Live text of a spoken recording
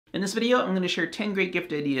In this video, I'm going to share 10 great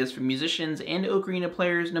gift ideas for musicians and ocarina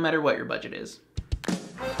players, no matter what your budget is.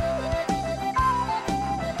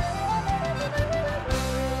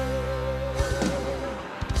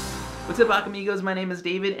 What's up, Amigos? My name is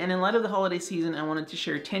David, and in light of the holiday season, I wanted to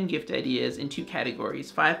share 10 gift ideas in 2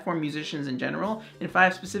 categories, 5 for musicians in general, and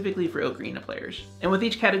 5 specifically for ocarina players. And with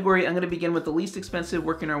each category, I'm going to begin with the least expensive,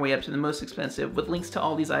 working our way up to the most expensive, with links to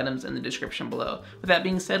all these items in the description below. With that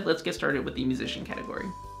being said, let's get started with the musician category.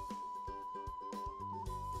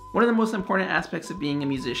 One of the most important aspects of being a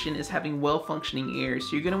musician is having well-functioning ears,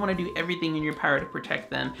 so you're going to want to do everything in your power to protect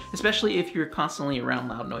them, especially if you're constantly around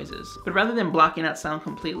loud noises. But rather than blocking out sound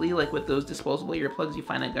completely, like with those disposable earplugs you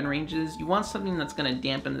find at gun ranges, you want something that's going to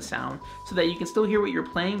dampen the sound, so that you can still hear what you're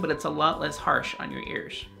playing, but it's a lot less harsh on your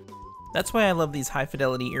ears. That's why I love these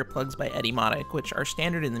high-fidelity earplugs by Etymotic, which are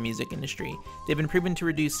standard in the music industry. They've been proven to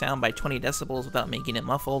reduce sound by 20 decibels without making it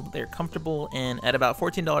muffled, they're comfortable, and at about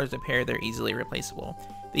 $14 a pair, they're easily replaceable.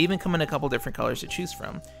 They even come in a couple different colors to choose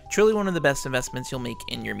from. Truly one of the best investments you'll make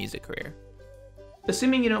in your music career.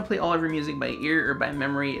 Assuming you don't play all of your music by ear or by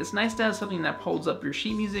memory, it's nice to have something that holds up your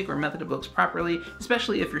sheet music or method of books properly,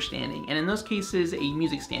 especially if you're standing, and in those cases, a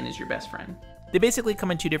music stand is your best friend. They basically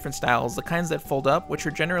come in 2 different styles, the kinds that fold up, which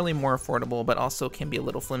are generally more affordable but also can be a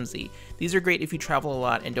little flimsy. These are great if you travel a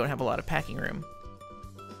lot and don't have a lot of packing room.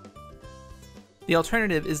 The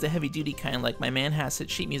alternative is the heavy-duty kind like my Manhasset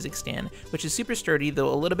sheet music stand, which is super sturdy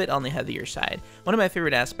though a little bit on the heavier side. One of my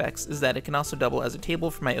favorite aspects is that it can also double as a table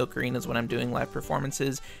for my ocarinas when I'm doing live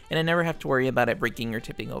performances, and I never have to worry about it breaking or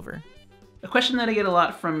tipping over. A question that I get a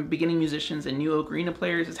lot from beginning musicians and new ocarina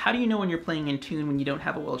players is how do you know when you're playing in tune when you don't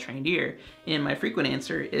have a well-trained ear? And my frequent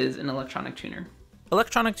answer is an electronic tuner.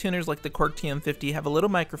 Electronic tuners like the Korg TM50 have a little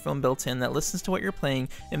microphone built in that listens to what you're playing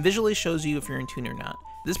and visually shows you if you're in tune or not.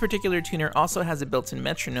 This particular tuner also has a built-in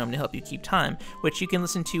metronome to help you keep time, which you can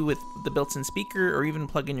listen to with the built-in speaker or even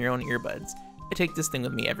plug in your own earbuds. I take this thing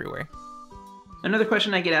with me everywhere. Another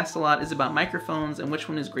question I get asked a lot is about microphones and which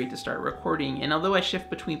one is great to start recording, and although I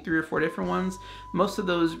shift between 3 or 4 different ones, most of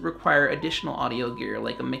those require additional audio gear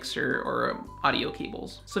like a mixer or audio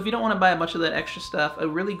cables. So if you don't want to buy a bunch of that extra stuff, a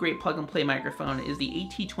really great plug-and-play microphone is the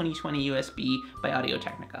AT2020 USB by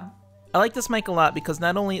Audio-Technica. I like this mic a lot because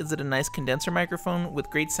not only is it a nice condenser microphone with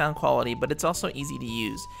great sound quality, but it's also easy to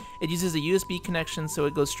use. It uses a USB connection so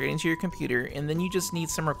it goes straight into your computer, and then you just need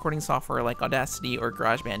some recording software like Audacity or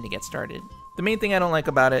GarageBand to get started. The main thing I don't like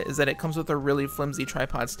about it is that it comes with a really flimsy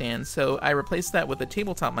tripod stand, so I replaced that with a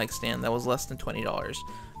tabletop mic stand that was less than $20.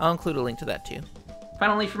 I'll include a link to that too.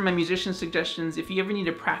 Finally, for my musician suggestions, if you ever need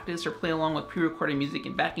to practice or play along with pre-recorded music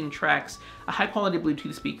and backing tracks, a high-quality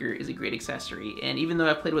Bluetooth speaker is a great accessory, and even though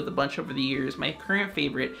I've played with a bunch over the years, my current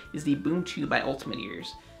favorite is the Boom 2 by Ultimate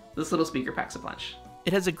Ears. This little speaker packs a punch.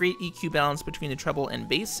 It has a great EQ balance between the treble and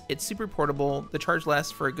bass, it's super portable, the charge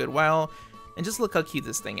lasts for a good while, and just look how cute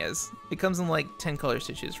this thing is. It comes in like 10 colors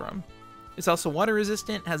to choose from. It's also water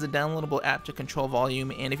resistant, has a downloadable app to control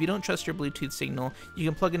volume, and if you don't trust your Bluetooth signal, you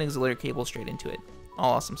can plug an auxiliary cable straight into it.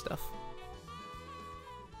 All awesome stuff.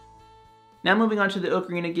 Now moving on to the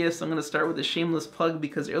ocarina gifts, I'm going to start with a shameless plug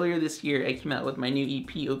because earlier this year I came out with my new EP,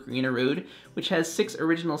 Ocarina Road, which has 6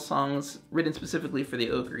 original songs written specifically for the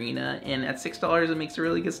ocarina, and at $6 it makes a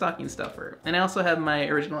really good stocking stuffer. And I also have my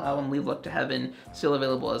original album, Leave Luck to Heaven, still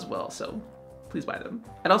available as well, so please buy them.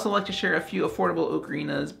 I'd also like to share a few affordable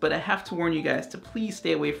ocarinas, but I have to warn you guys to please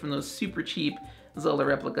stay away from those super cheap Zelda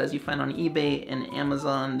replicas you find on eBay and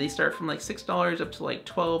Amazon. They start from like $6 up to like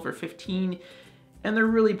 $12 or $15, and they're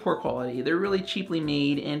really poor quality. They're really cheaply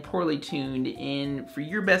made and poorly tuned, and for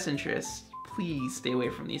your best interests, please stay away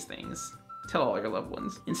from these things. Tell all your loved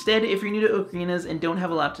ones. Instead, if you're new to ocarinas and don't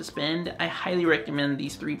have a lot to spend, I highly recommend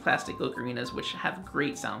these 3 plastic ocarinas, which have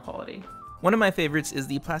great sound quality. One of my favorites is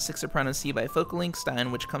the Plastic Soprano C by Focalink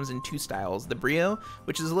Stein, which comes in 2 styles, the Brio,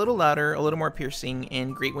 which is a little louder, a little more piercing,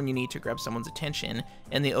 and great when you need to grab someone's attention,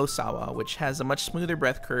 and the Osawa, which has a much smoother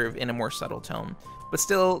breath curve and a more subtle tone. But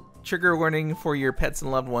still, trigger warning for your pets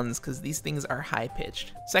and loved ones, because these things are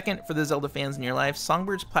high-pitched. Second, for the Zelda fans in your life,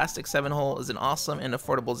 Songbird's Plastic 7-hole is an awesome and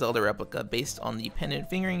affordable Zelda replica based on the pendant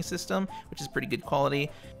fingering system, which is pretty good quality.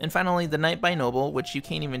 And finally, the Night by Noble, which you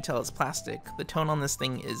can't even tell it's plastic. The tone on this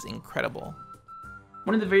thing is incredible.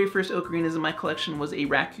 One of the very first ocarinas in my collection was a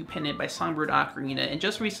Raku pendant by Songbird Ocarina, and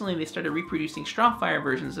just recently they started reproducing Strawfire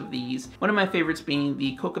versions of these, one of my favorites being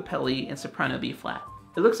the Kokopelli and Soprano B-flat.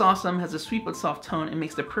 It looks awesome, has a sweet but soft tone, and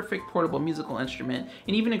makes the perfect portable musical instrument,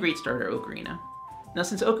 and even a great starter ocarina. Now,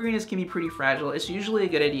 since ocarinas can be pretty fragile, it's usually a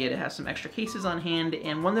good idea to have some extra cases on hand,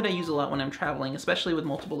 and one that I use a lot when I'm traveling, especially with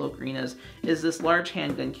multiple ocarinas, is this large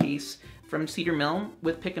handgun case from Cedar Mill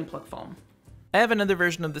with pick and pluck foam. I have another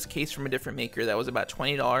version of this case from a different maker that was about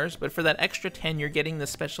 $20, but for that extra $10 you're getting this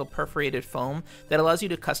special perforated foam that allows you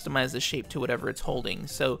to customize the shape to whatever it's holding,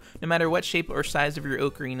 so no matter what shape or size of your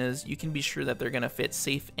ocarinas, you can be sure that they're going to fit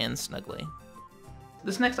safe and snugly.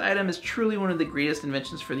 This next item is truly one of the greatest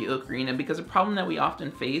inventions for the ocarina, because a problem that we often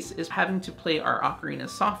face is having to play our ocarina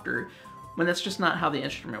softer when that's just not how the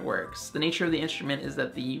instrument works. The nature of the instrument is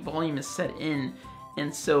that the volume is set in,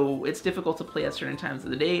 and so it's difficult to play at certain times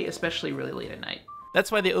of the day, especially really late at night.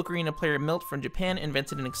 That's why the ocarina player Milt from Japan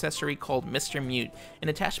invented an accessory called Mr. Mute, an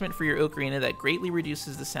attachment for your ocarina that greatly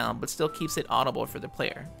reduces the sound but still keeps it audible for the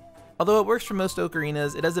player. Although it works for most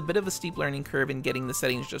ocarinas, it has a bit of a steep learning curve in getting the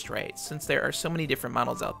settings just right, since there are so many different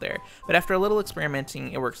models out there, but after a little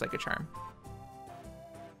experimenting, it works like a charm.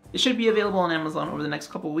 It should be available on Amazon over the next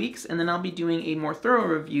couple weeks, and then I'll be doing a more thorough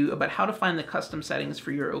review about how to find the custom settings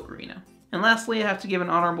for your ocarina. And lastly, I have to give an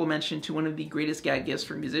honorable mention to one of the greatest gag gifts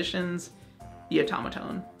for musicians, the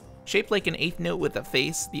automaton. Shaped like an eighth note with a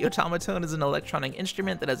face, the automaton is an electronic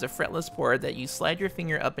instrument that has a fretless board that you slide your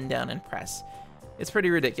finger up and down and press. It's pretty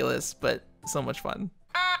ridiculous, but so much fun.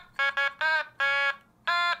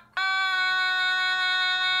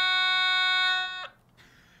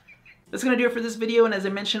 That's going to do it for this video, and as I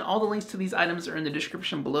mentioned, all the links to these items are in the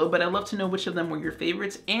description below, but I'd love to know which of them were your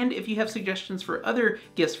favorites, and if you have suggestions for other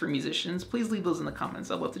gifts for musicians, please leave those in the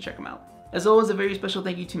comments. I'd love to check them out. As always, a very special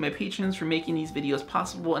thank you to my patrons for making these videos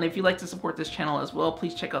possible, and if you'd like to support this channel as well,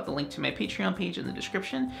 please check out the link to my Patreon page in the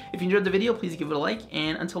description. If you enjoyed the video, please give it a like,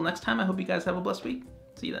 and until next time, I hope you guys have a blessed week.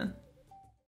 See you then.